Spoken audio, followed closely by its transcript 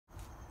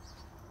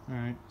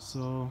Alright,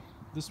 so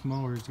this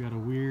mower's got a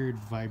weird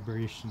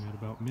vibration at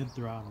about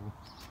mid-throttle.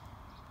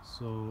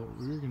 So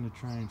we're going to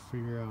try and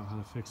figure out how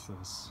to fix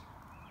this.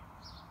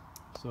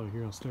 So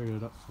here, I'll start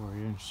it up for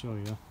you and show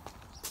you.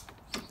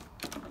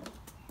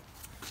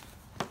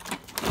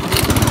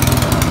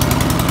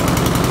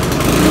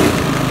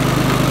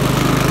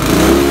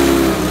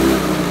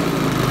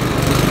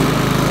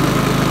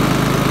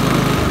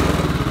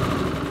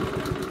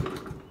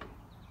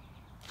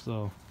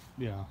 So,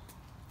 yeah.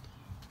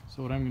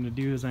 So what I'm going to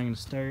do is I'm going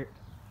to start,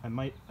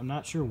 I'm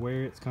not sure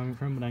where it's coming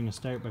from, but I'm going to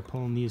start by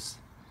pulling these,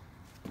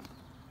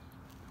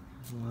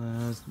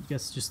 I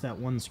guess just that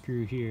one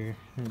screw here,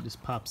 and it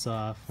just pops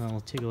off. And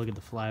I'll take a look at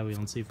the flywheel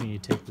and see if we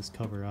need to take this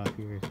cover off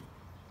here.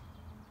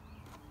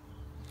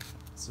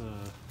 It's a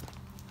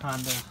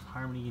Honda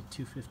Harmony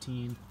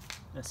 215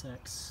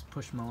 SX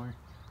push mower.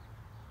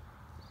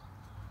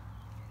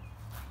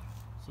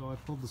 So I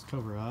pulled this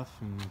cover off,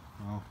 and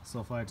well,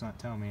 so far it's not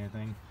telling me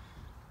anything.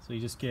 So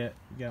you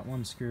got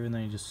one screw, and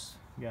then you just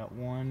got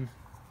 1,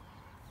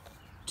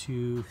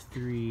 2,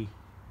 3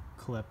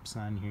 clips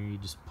on here. You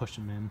just push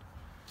them in.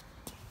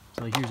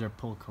 So here's our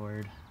pull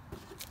cord.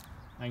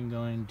 I'm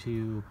going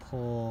to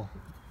pull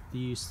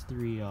these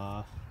 3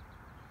 off.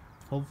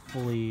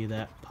 Hopefully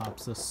that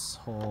pops this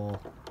whole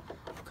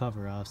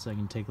cover off, so I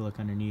can take a look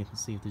underneath and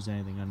see if there's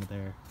anything under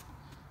there.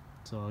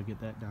 So I'll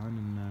get that done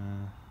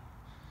and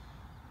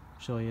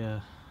show you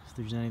if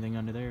there's anything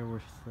under there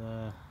worth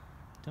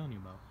telling you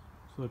about.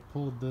 So I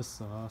pulled this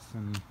off,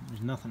 and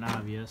there's nothing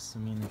obvious. I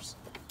mean, there's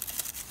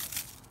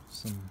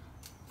some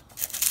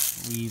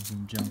leaves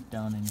and junk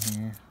down in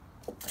here.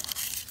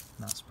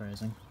 Not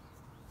surprising.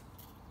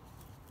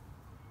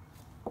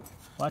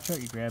 Watch out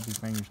you grab your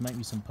fingers. Might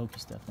be some pokey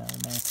stuff down in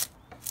there.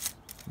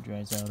 It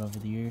dries out over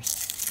the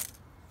years.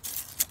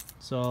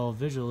 So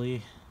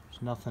visually,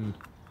 there's nothing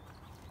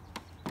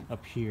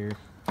up here.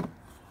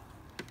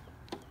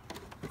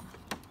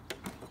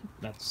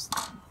 That's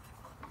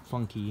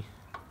funky.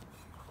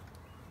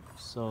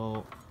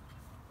 So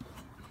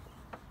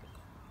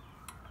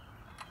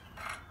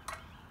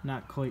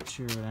not quite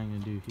sure what I'm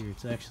going to do here.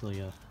 It's actually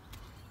a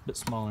bit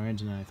smaller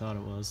engine than I thought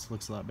it was.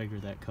 Looks a lot bigger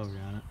with that cover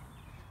on it.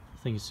 I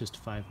think it's just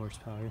 5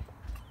 horsepower.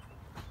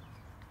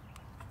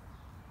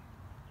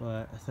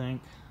 But I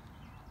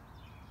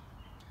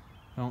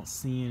don't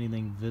see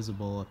anything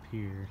visible up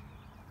here.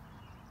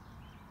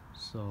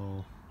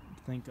 So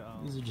I think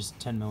these are just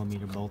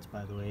 10mm bolts,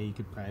 by the way. You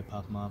could probably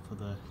pop them off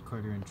with a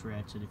 1/4"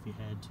 ratchet if you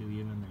had to,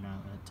 even they're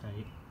not that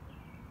tight.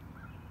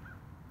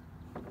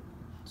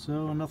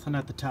 So nothing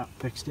at the top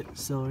fixed it,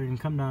 so we can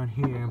come down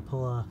here and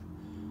pull off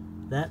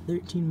that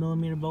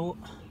 13mm bolt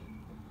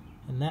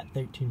and that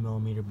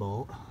 13mm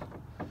bolt,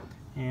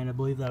 and I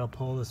believe that'll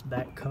pull this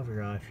back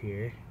cover off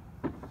here,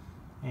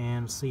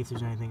 and see if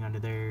there's anything under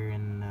there.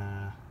 And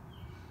I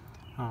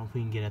don't know if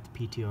we can get at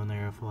the PTO in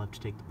there, if we'll have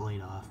to take the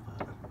blade off,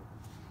 but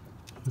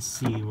let's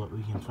see what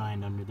we can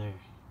find under there.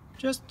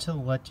 Just to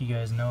let you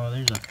guys know,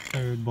 there's a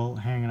 3rd bolt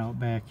hanging out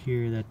back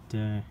here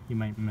that you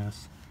might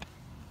miss,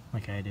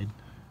 like I did.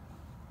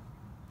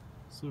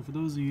 So for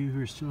those of you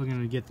who are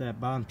struggling to get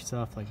that bottom piece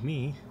off like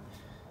me,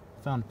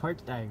 I found a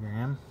parts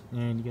diagram,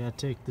 and you gotta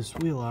take this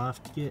wheel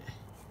off to get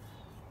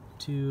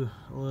to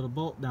a little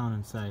bolt down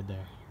inside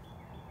there.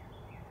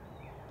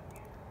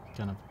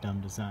 Kind of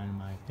dumb design in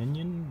my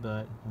opinion,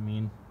 but I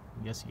mean,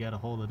 I guess you gotta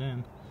hold it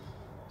in.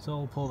 So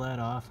we'll pull that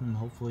off, and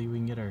hopefully we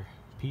can get our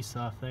piece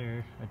off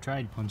there. I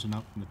tried punching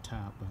up from the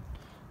top, but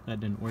that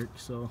didn't work,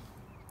 so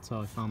that's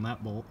how I found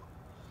that bolt.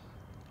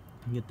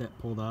 Get that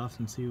pulled off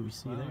and see what we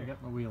see there. I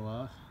got my wheel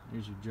off.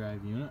 Here's your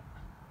drive unit.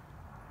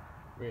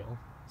 Rail.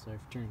 Sorry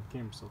for turning the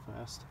camera so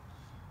fast.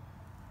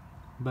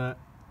 But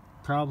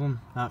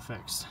problem not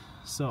fixed.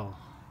 So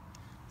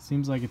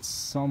seems like it's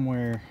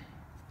somewhere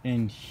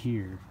in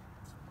here.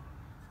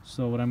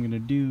 So what I'm gonna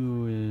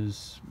do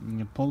is I'm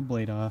gonna pull the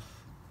blade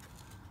off.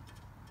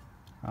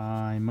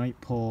 I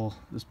might pull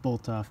this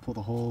bolt off, pull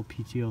the whole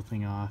PTO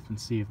thing off, and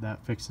see if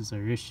that fixes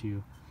our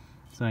issue,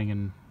 so I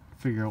can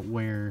figure out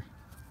where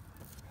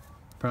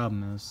the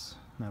problem is.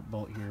 That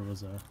bolt here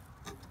was a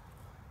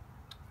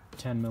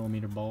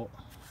 10mm bolt,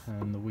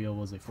 and the wheel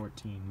was a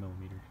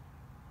 14mm.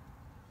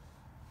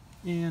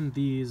 And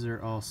these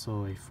are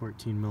also a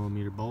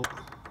 14mm bolt,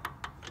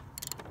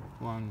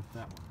 along with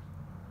that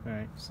one.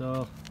 Alright,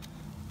 so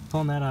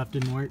pulling that off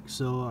didn't work,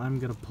 so I'm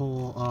going to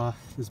pull off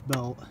this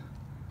belt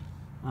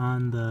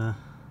on the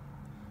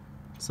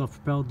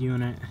self-propelled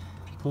unit,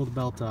 pull the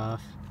belt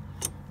off,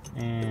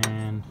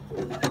 and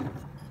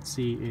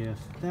see if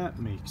that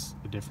makes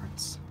a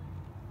difference.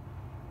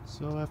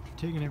 So after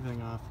taking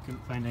everything off,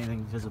 couldn't find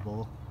anything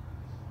visible,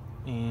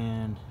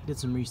 and did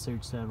some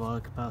research, said, well,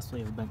 it could possibly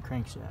have been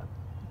crankshaft.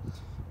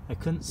 I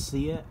couldn't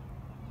see it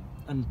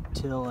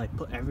until I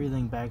put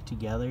everything back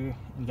together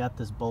and got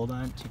this bolt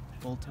on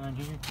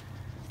here.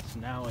 So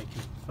now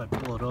if I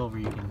pull it over,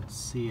 you can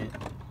see it.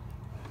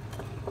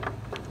 I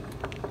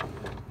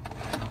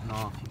don't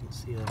know if you can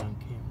see that on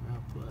camera,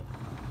 but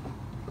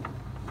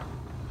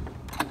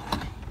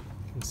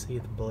you can see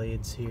the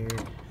blades here.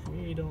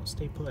 They don't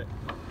stay put.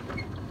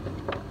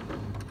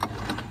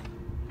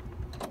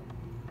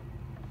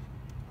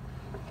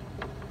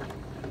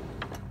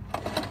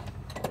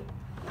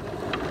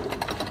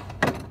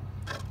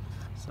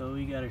 So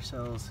we got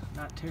ourselves,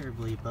 not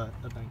terribly, but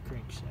a bent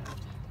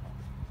crankshaft.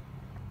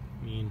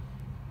 I mean,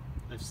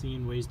 I've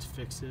seen ways to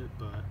fix it,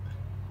 but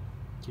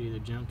you can either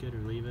junk it or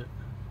leave it.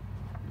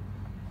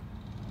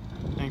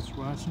 Thanks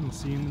for watching, we'll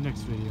see you in the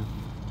next video.